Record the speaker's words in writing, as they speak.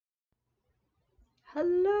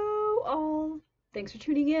Hello all. Thanks for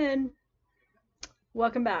tuning in.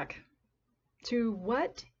 Welcome back to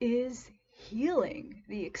What is Healing,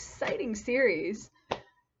 the exciting series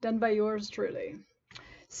done by yours truly.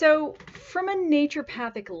 So, from a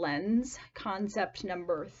naturopathic lens, concept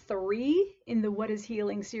number 3 in the What is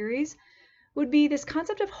Healing series would be this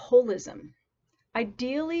concept of holism.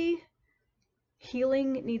 Ideally,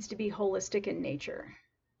 healing needs to be holistic in nature.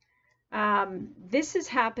 This is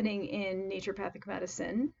happening in naturopathic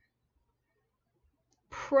medicine.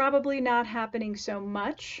 Probably not happening so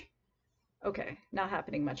much. Okay, not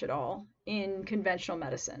happening much at all in conventional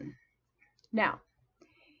medicine. Now,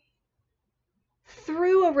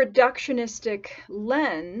 through a reductionistic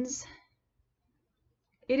lens,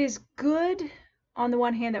 it is good on the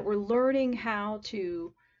one hand that we're learning how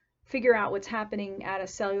to figure out what's happening at a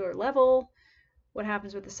cellular level, what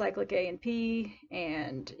happens with the cyclic ANP,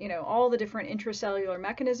 and all the different intracellular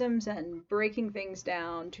mechanisms, and breaking things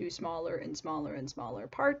down to smaller and smaller and smaller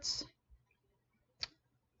parts.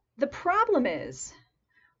 The problem is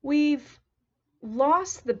we've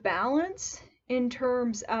lost the balance in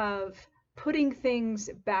terms of putting things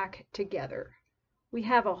back together. We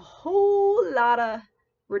have a whole lot of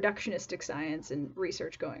reductionistic science and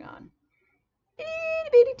research going on. Itty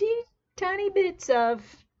bitty tiny bits of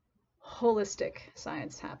holistic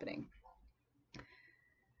science happening.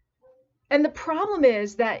 And the problem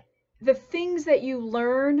is that the things that you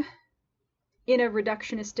learn in a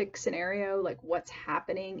reductionistic scenario, like what's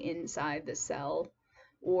happening inside the cell,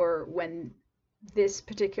 or when this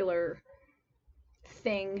particular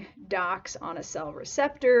thing docks on a cell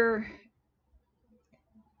receptor,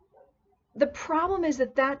 the problem is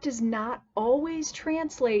that that does not always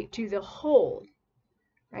translate to the whole,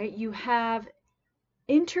 right? You have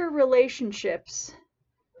interrelationships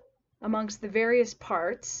amongst the various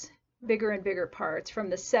parts, bigger and bigger parts, from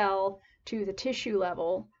the cell to the tissue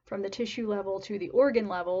level, from the tissue level to the organ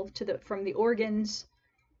level, from the organs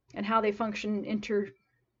and how they function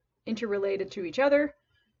interrelated to each other,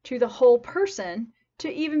 to the whole person,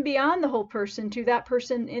 to even beyond the whole person, to that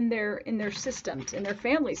person in their systems, in their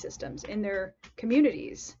family systems, in their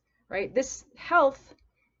communities, right? This health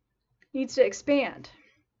needs to expand.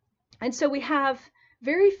 And so we have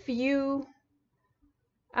very few,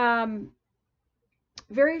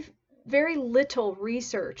 very little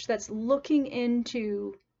research that's looking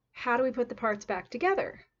into how do we put the parts back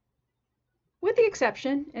together. With the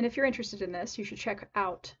exception, and if you're interested in this, you should check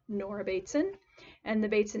out Nora Bateson and the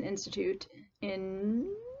Bateson Institute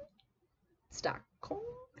in Stockholm,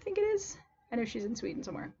 I think it is. I know she's in Sweden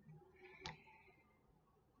somewhere.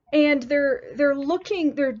 And they're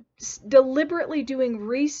deliberately doing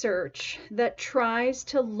research that tries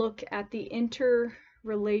to look at the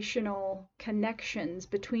interrelational connections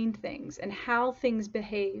between things and how things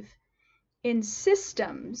behave in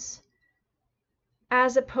systems,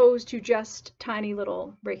 as opposed to just tiny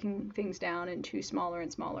little breaking things down into smaller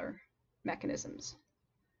and smaller mechanisms.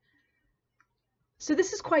 So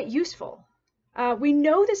this is quite useful. We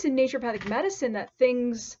know this in naturopathic medicine, that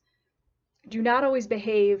things do not always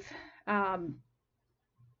behave the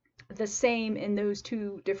same in those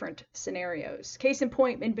two different scenarios. Case in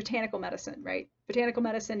point, in botanical medicine, right? Botanical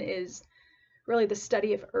medicine is really the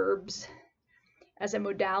study of herbs as a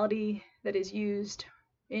modality that is used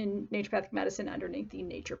in naturopathic medicine underneath the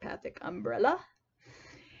naturopathic umbrella.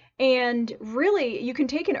 And really, you can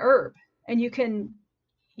take an herb and you can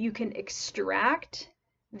extract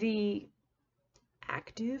the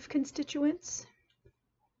active constituents,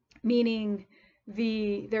 meaning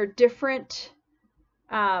there are different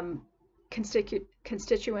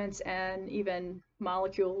constituents and even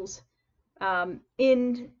molecules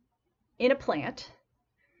in a plant.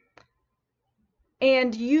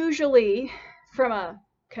 And usually, from a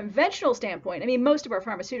conventional standpoint, I mean, most of our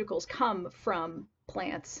pharmaceuticals come from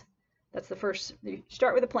plants. That's the first. You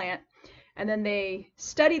start with a plant, and then they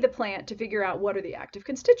study the plant to figure out what are the active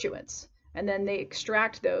constituents, and then they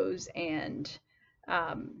extract those and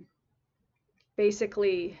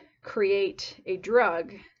basically create a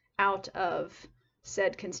drug out of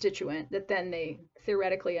said constituent that then they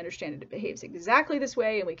theoretically understand it behaves exactly this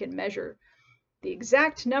way, and we can measure the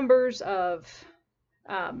exact numbers of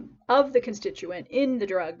the constituent in the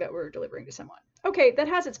drug that we're delivering to someone. Okay, that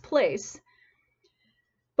has its place.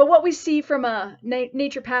 But what we see from a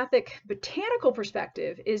naturopathic botanical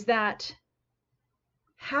perspective is that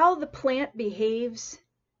how the plant behaves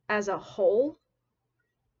as a whole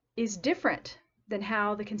is different than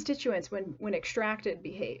how the constituents, when extracted,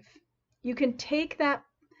 behave. You can take that,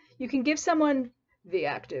 you can give someone the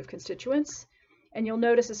active constituents, and you'll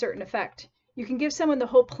notice a certain effect. You can give someone the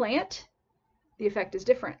whole plant, the effect is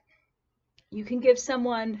different. You can give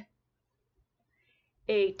someone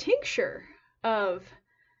a tincture of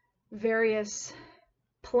various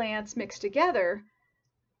plants mixed together,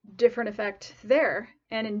 different effect there,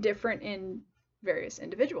 and different in various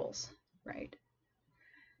individuals, right?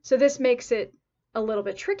 So this makes it a little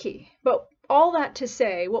bit tricky. But all that to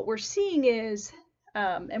say, what we're seeing is,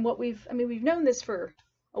 and what we've known this for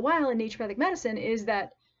a while in naturopathic medicine, is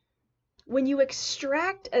that when you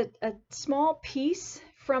extract a small piece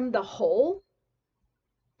from the whole,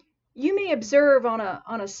 you may observe on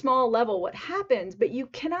a small level what happens, but you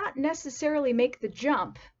cannot necessarily make the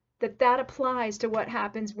jump that applies to what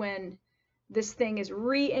happens when this thing is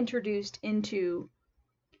reintroduced into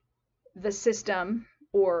the system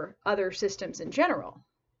or other systems in general,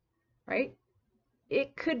 right?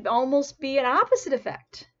 It could almost be an opposite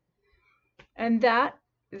effect. And that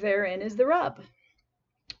therein is the rub.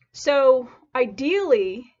 So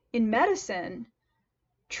ideally in medicine,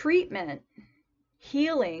 treatment,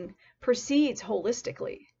 healing proceeds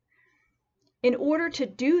holistically. In order to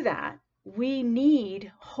do that, we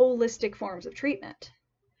need holistic forms of treatment.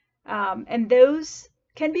 And those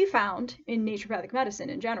can be found in naturopathic medicine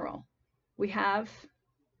in general. We have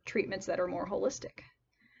treatments that are more holistic.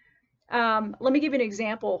 Let me give you an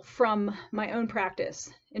example from my own practice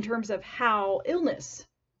in terms of how illness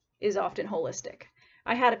is often holistic.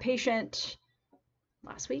 I had a patient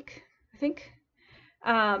last week, I think,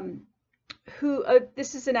 who,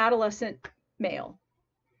 this is an adolescent male,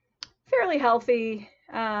 fairly healthy,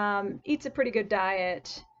 eats a pretty good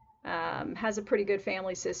diet, has a pretty good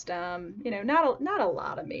family system, not a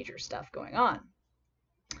lot of major stuff going on.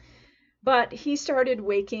 But he started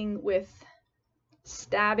waking with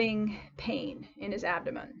stabbing pain in his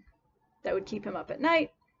abdomen that would keep him up at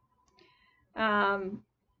night.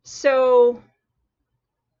 So,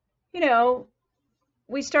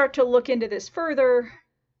 we start to look into this further,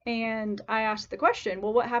 and I asked the question,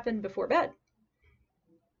 well, what happened before bed?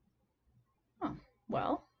 Oh,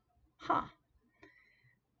 well,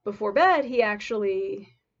 before bed, he actually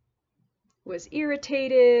was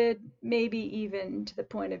irritated, maybe even to the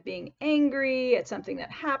point of being angry at something that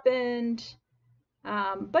happened,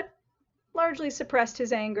 but largely suppressed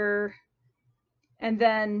his anger, and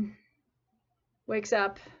then wakes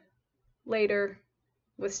up later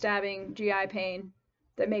with stabbing GI pain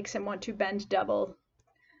that makes him want to bend double,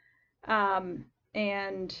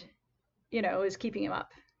 and, is keeping him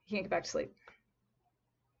up. He can't get back to sleep.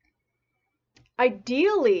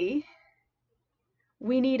 Ideally,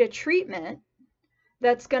 we need a treatment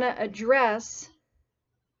that's going to address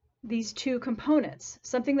these two components,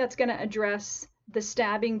 something that's going to address the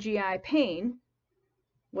stabbing GI pain,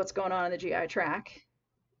 what's going on in the GI tract,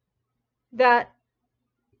 that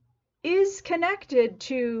is connected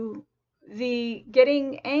to the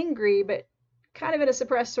getting angry, but kind of in a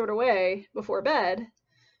suppressed sort of way before bed,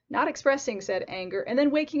 not expressing said anger, and then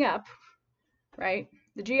waking up, right?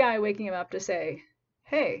 The GI waking him up to say,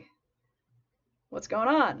 hey, what's going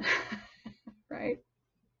on? Right?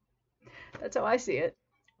 That's how I see it.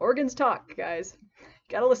 Organs talk, guys.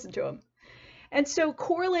 Gotta listen to them. And so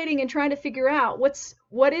correlating and trying to figure out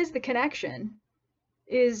what is the connection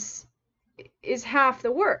is half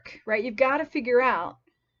the work, right? You've got to figure out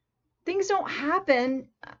things don't happen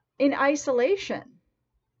in isolation.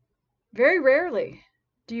 Very rarely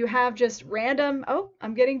do you have just random, oh,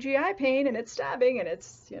 I'm getting GI pain and it's stabbing and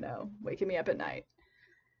it's, waking me up at night.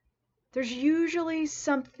 There's usually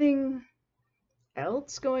something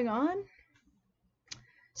else going on.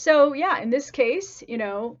 So yeah, in this case,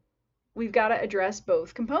 we've got to address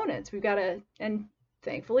both components. We've got to, and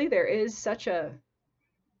thankfully there is such a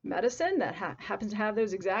medicine that happens to have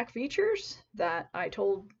those exact features that I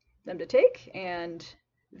told them to take, and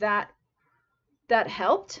that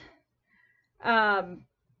helped.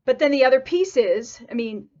 But then the other piece is,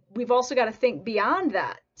 we've also got to think beyond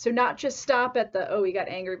that. So not just stop at he got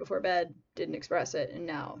angry before bed, didn't express it, and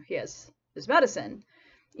now he has this medicine.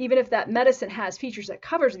 Even if that medicine has features that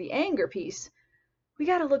covers the anger piece, we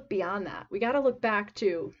got to look beyond that. We got to look back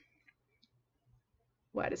to,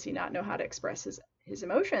 why does he not know how to express his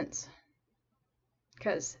emotions?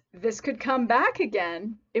 Because this could come back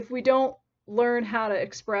again if we don't learn how to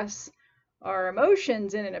express our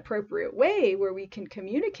emotions in an appropriate way, where we can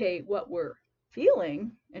communicate what we're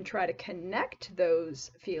feeling and try to connect those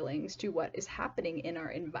feelings to what is happening in our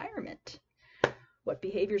environment, what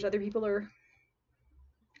behaviors other people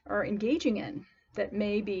are engaging in that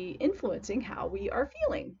may be influencing how we are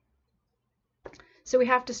feeling. So we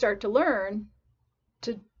have to start to learn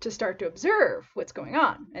to start to observe what's going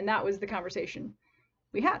on. And that was the conversation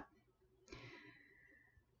we had.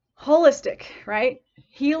 Holistic, right?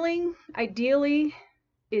 Healing, ideally,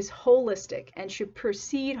 is holistic and should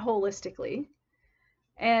proceed holistically.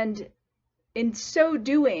 And in so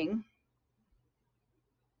doing,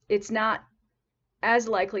 it's not as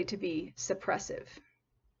likely to be suppressive.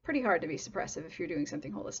 Pretty hard to be suppressive if you're doing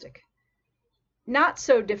something holistic. Not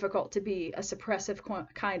so difficult to be a suppressive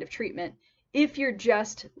kind of treatment if you're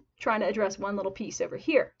just trying to address one little piece over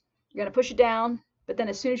here. You're going to push it down, but then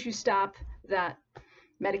as soon as you stop that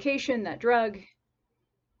medication, that drug,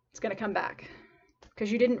 it's going to come back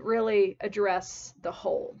because you didn't really address the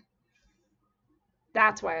whole.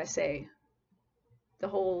 That's why I say the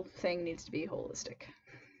whole thing needs to be holistic.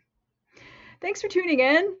 Thanks for tuning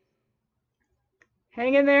in.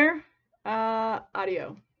 Hang in there.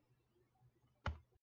 Audio.